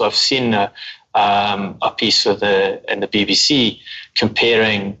defenders. So I've seen a piece in the BBC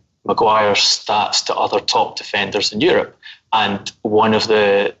comparing Maguire's stats to other top defenders in Europe. And one of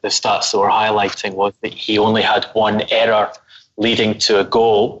the stats that we're highlighting was that he only had 1 error leading to a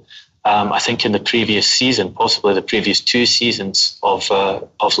goal. I think in the previous season, possibly the previous 2 seasons of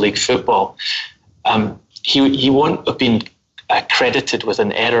league football. he won't have been credited with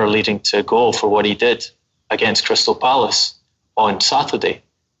an error leading to a goal for what he did against Crystal Palace on Saturday.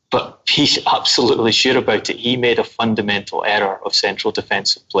 But he's absolutely sure about it. He made a fundamental error of central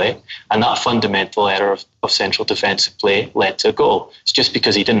defensive play, and that fundamental error of central defensive play led to a goal. It's just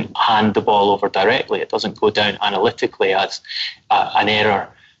because he didn't hand the ball over directly. It doesn't go down analytically as an error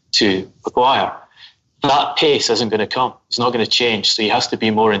to Maguire. That pace isn't going to come. It's not going to change. So he has to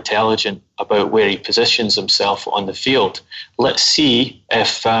be more intelligent about where he positions himself on the field. Let's see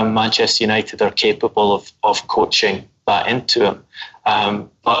if Manchester United are capable of coaching that into him.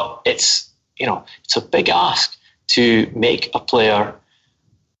 But it's a big ask to make a player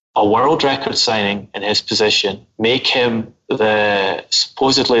a world record signing in his position, make him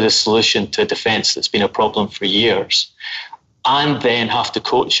supposedly the solution to defence that's been a problem for years, and then have to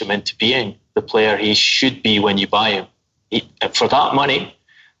coach him into being the player he should be when you buy him. For that money,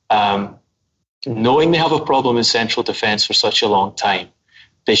 knowing they have a problem in central defence for such a long time,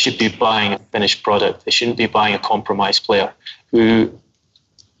 they should be buying a finished product. They shouldn't be buying a compromised player who,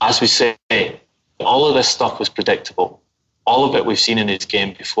 as we say, all of this stuff was predictable. All of it we've seen in his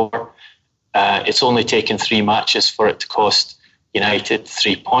game before. It's only taken 3 matches for it to cost United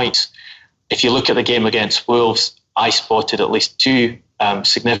 3 points. If you look at the game against Wolves, I spotted at least 2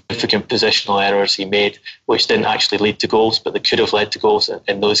 significant positional errors he made, which didn't actually lead to goals, but they could have led to goals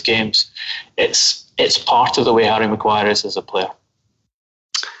in those games. It's part of the way Harry Maguire is as a player.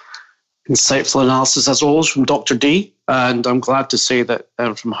 Insightful analysis as always from Dr. D, and I'm glad to say that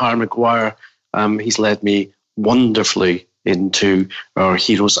from Harry Maguire, he's led me wonderfully into our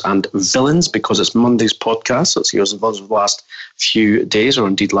heroes and villains, because it's Monday's podcast, so it's heroes and villains of the last few days, or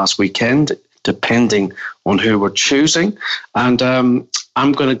indeed last weekend, depending on who we're choosing. And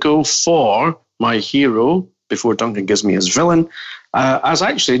I'm going to go for my hero before Duncan gives me his villain, as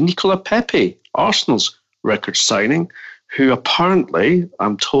actually Nicola Pepe, Arsenal's record signing, who apparently,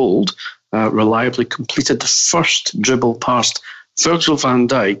 I'm told, reliably completed the first dribble past Virgil van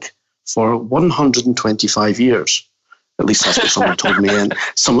Dijk for 125 years. At least that's what someone told me. And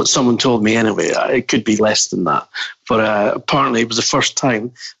someone told me anyway. It could be less than that, but apparently it was the first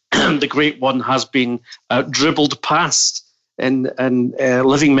time the great one has been dribbled past in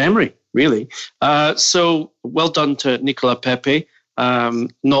living memory, really. So well done to Nicola Pepe.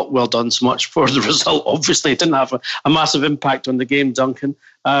 Not well done so much for the result. Obviously, it didn't have a massive impact on the game, Duncan.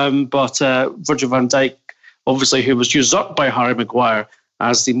 But Virgil van Dijk, obviously, who was usurped by Harry Maguire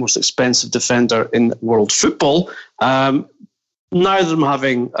as the most expensive defender in world football, neither of them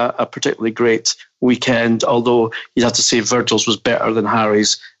having a particularly great weekend, although you'd have to say Virgil's was better than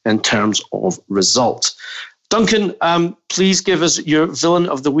Harry's in terms of result. Duncan, please give us your villain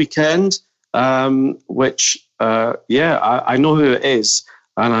of the weekend, which, I know who it is,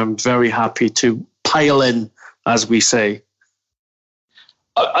 and I'm very happy to pile in, as we say.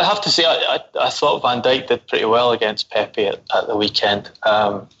 I have to say, I thought Van Dijk did pretty well against Pepe at the weekend,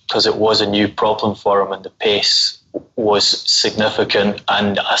 because it was a new problem for him and the pace was significant.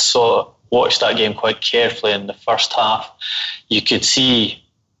 And I watched that game quite carefully in the first half. You could see,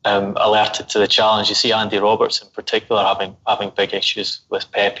 alerted to the challenge, you see Andy Roberts in particular having big issues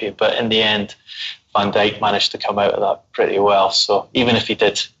with Pepe. But in the end, Van Dijk managed to come out of that pretty well. So even if he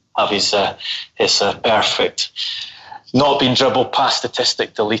did have his perfect not being dribbled past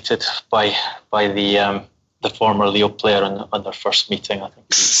statistic deleted by the former Leo player on their first meeting, I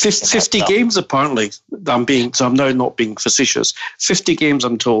think 50 games apparently. I'm now not being facetious. 50 games,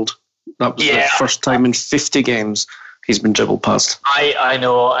 I'm told. That was the first time in 50 games he's been dribbled past. I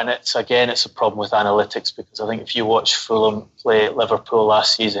know, and it's a problem with analytics, because I think if you watch Fulham play Liverpool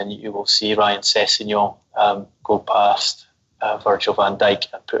last season, you will see Ryan Sessegnon go past Virgil van Dijk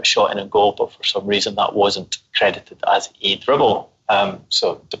and put a shot in a goal, but for some reason that wasn't credited as a dribble.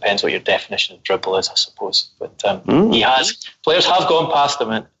 So it depends what your definition of dribble is, I suppose. But players have gone past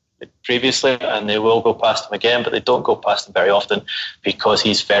him previously, and they will go past him again, but they don't go past him very often because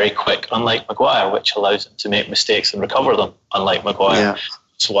he's very quick, unlike Maguire, which allows him to make mistakes and recover them, unlike Maguire. Yeah.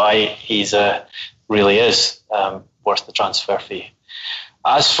 That's why he's really is worth the transfer fee.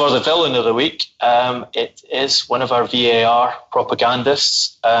 As for the villain of the week, it is one of our VAR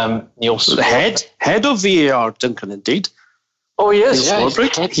propagandists, Neil Swarbrick. Head of VAR, Duncan, indeed. Oh, he is.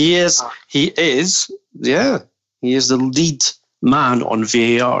 He is the lead man on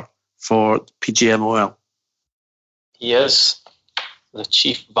VAR for PGMOL. He is the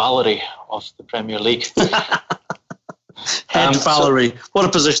chief Valerie of the Premier League. Head Valerie. What a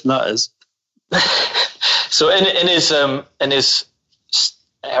position that is. So in his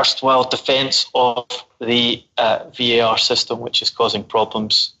erstwhile defence of the VAR system, which is causing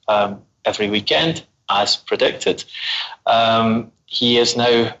problems every weekend, as predicted. He is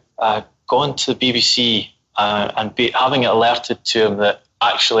now gone to the BBC and having it alerted to him that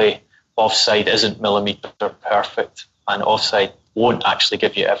actually offside isn't millimetre perfect, and offside won't actually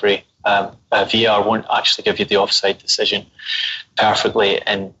give you VAR won't actually give you the offside decision perfectly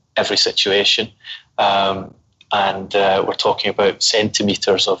in every situation. And we're talking about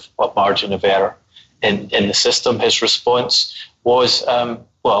centimetres of what margin of error in the system. His response was,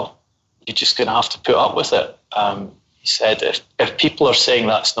 well, you're just going to have to put up with it. He said, if people are saying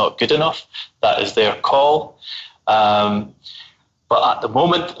that's not good enough, that is their call. But at the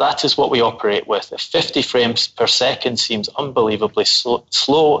moment, that is what we operate with. If 50 frames per second seems unbelievably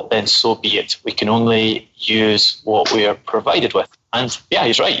slow, then so be it. We can only use what we are provided with. And yeah,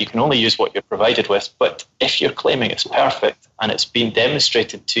 he's right. You can only use what you're provided with. But if you're claiming it's perfect and it's been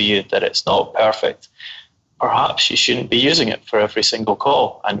demonstrated to you that it's not perfect, perhaps you shouldn't be using it for every single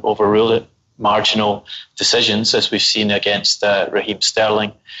call and overrule it. Marginal decisions, as we've seen against Raheem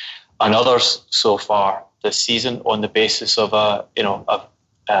Sterling and others so far this season, on the basis of a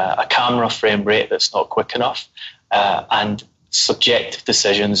camera frame rate that's not quick enough, and subjective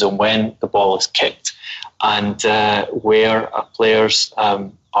decisions on when the ball is kicked and where a player's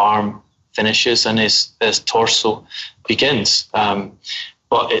arm finishes and his torso begins.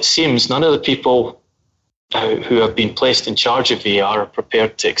 But it seems none of the people who have been placed in charge of VAR are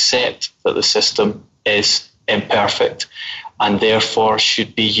prepared to accept that the system is imperfect and therefore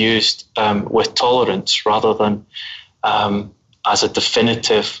should be used with tolerance rather than as a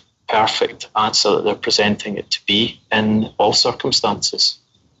definitive, perfect answer that they're presenting it to be in all circumstances.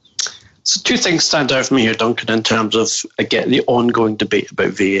 So two things stand out for me here, Duncan, in terms of, again, the ongoing debate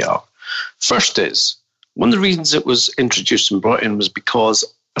about VAR. First is, one of the reasons it was introduced and brought in was because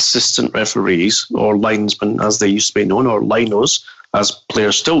assistant referees, or linesmen as they used to be known, or linos as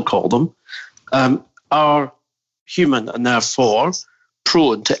players still call them, are human and therefore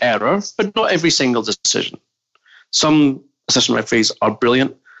prone to error, but not every single decision. Some assistant referees are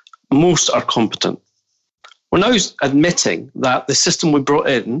brilliant, most are competent. We're now admitting that the system we brought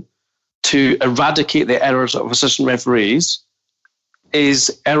in to eradicate the errors of assistant referees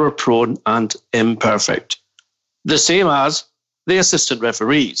is error prone and imperfect. The same as the assistant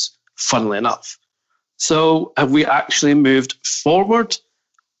referees, funnily enough. So have we actually moved forward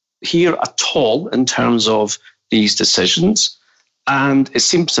here at all in terms of these decisions? And it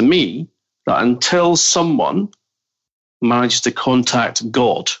seems to me that until someone manages to contact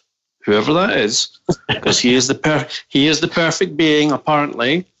God, whoever that is, because he is the perfect being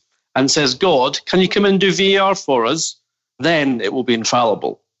apparently, and says, God, can you come and do VAR for us? Then it will be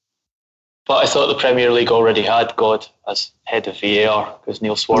infallible. But I thought the Premier League already had God as head of VAR, because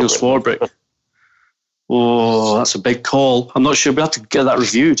Neil Swarbrick. Oh, that's a big call. I'm not sure we'll have to get that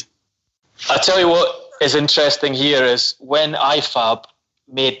reviewed. I tell you what is interesting here is when IFAB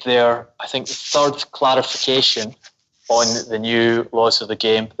made their, I think, the third clarification on the new laws of the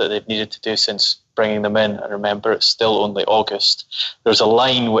game that they've needed to do since bringing them in. And remember, it's still only August. There's a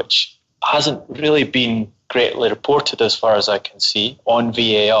line which hasn't really been greatly reported as far as I can see on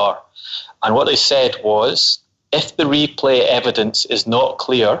VAR. And what they said was, if the replay evidence is not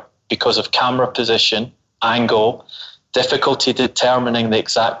clear because of camera position, angle, difficulty determining the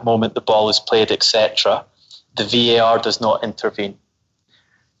exact moment the ball is played, etc., the VAR does not intervene.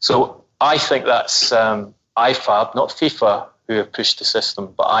 So I think that's IFAB, not FIFA, who have pushed the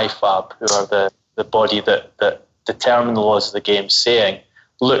system, but IFAB, who are the body that determine the laws of the game, saying,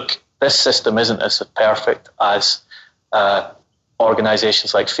 look, this system isn't as perfect as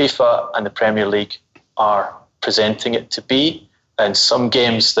organisations like FIFA and the Premier League are presenting it to be. In some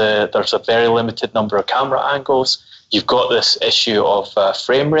games, there's a very limited number of camera angles. You've got this issue of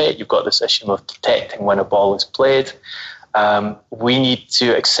frame rate. You've got this issue of detecting when a ball is played. We need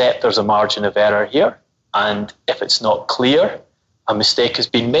to accept there's a margin of error here. And if it's not clear, a mistake has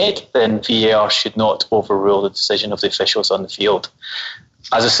been made, then VAR should not overrule the decision of the officials on the field.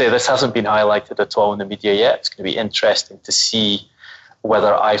 As I say, this hasn't been highlighted at all in the media yet. It's going to be interesting to see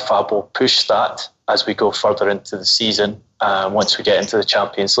whether IFAB will push that as we go further into the season, once we get into the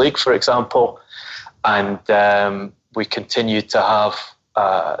Champions League, for example. And we continue to have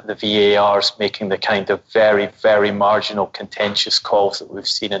the VARs making the kind of very, very marginal, contentious calls that we've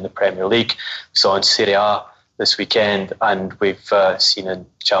seen in the Premier League. We saw in Serie A this weekend, and we've seen in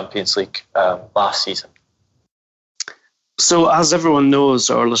Champions League last season. So as everyone knows,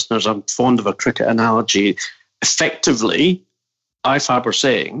 our listeners, I'm fond of a cricket analogy. Effectively, IFAB are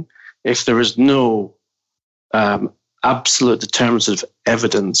saying if there is no absolute determinative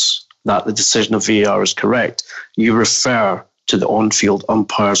evidence that the decision of VAR is correct, you refer to the on-field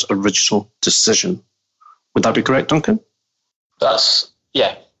umpire's original decision. Would that be correct, Duncan? It's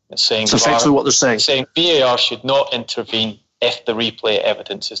saying it's effectively what they're saying. It's saying VAR should not intervene if the replay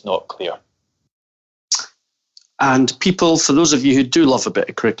evidence is not clear. And people, for those of you who do love a bit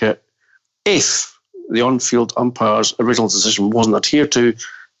of cricket, if the on-field umpire's original decision wasn't adhered to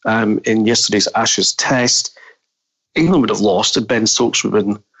in yesterday's Ashes test, England would have lost, and Ben Stokes would have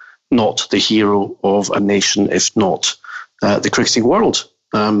been not the hero of a nation, if not the cricketing world,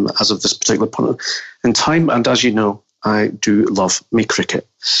 as of this particular point in time. And as you know, I do love me cricket.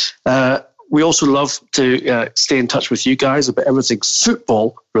 We also love to stay in touch with you guys about everything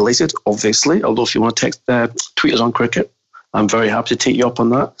football related, obviously, although if you want to tweet us on cricket, I'm very happy to take you up on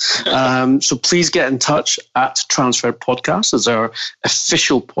that. So please get in touch at Transfer Podcast as our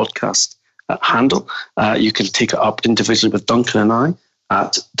official podcast handle. You can take it up individually with Duncan and I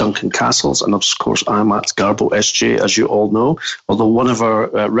at Duncan Castles, and of course I'm at Garbo SJ, as you all know, although one of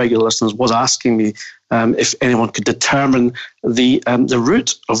our regular listeners was asking me if anyone could determine the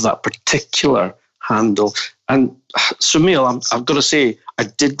root of that particular handle. And Sunil, I've got to say, I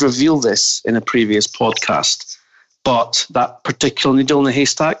did reveal this in a previous podcast, but that particular needle in the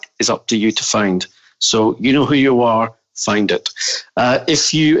haystack is up to you to find. So you know who you are, find it.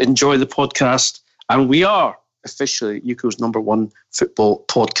 If you enjoy the podcast, and we are officially UK's #1 football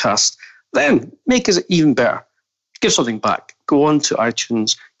podcast, then make us even better. Give something back. Go on to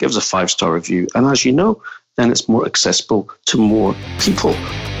iTunes, give us a 5-star review, and as you know, then it's more accessible to more people.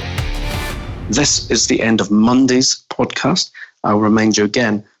 This is the end of Monday's podcast. I'll remind you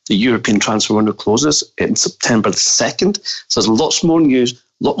again, the European transfer window closes in September the 2nd. So there's lots more news,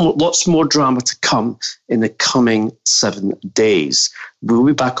 lots more drama to come in the coming 7 days. We'll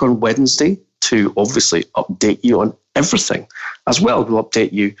be back on Wednesday to obviously update you on everything as well. We'll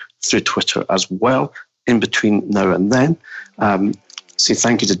update you through Twitter as well in between now and then. Say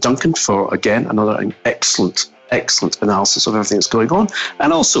thank you to Duncan for, again, another excellent analysis of everything that's going on.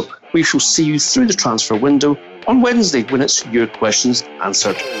 And also, we shall see you through the transfer window on Wednesday when it's your questions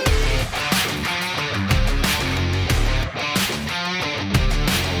answered.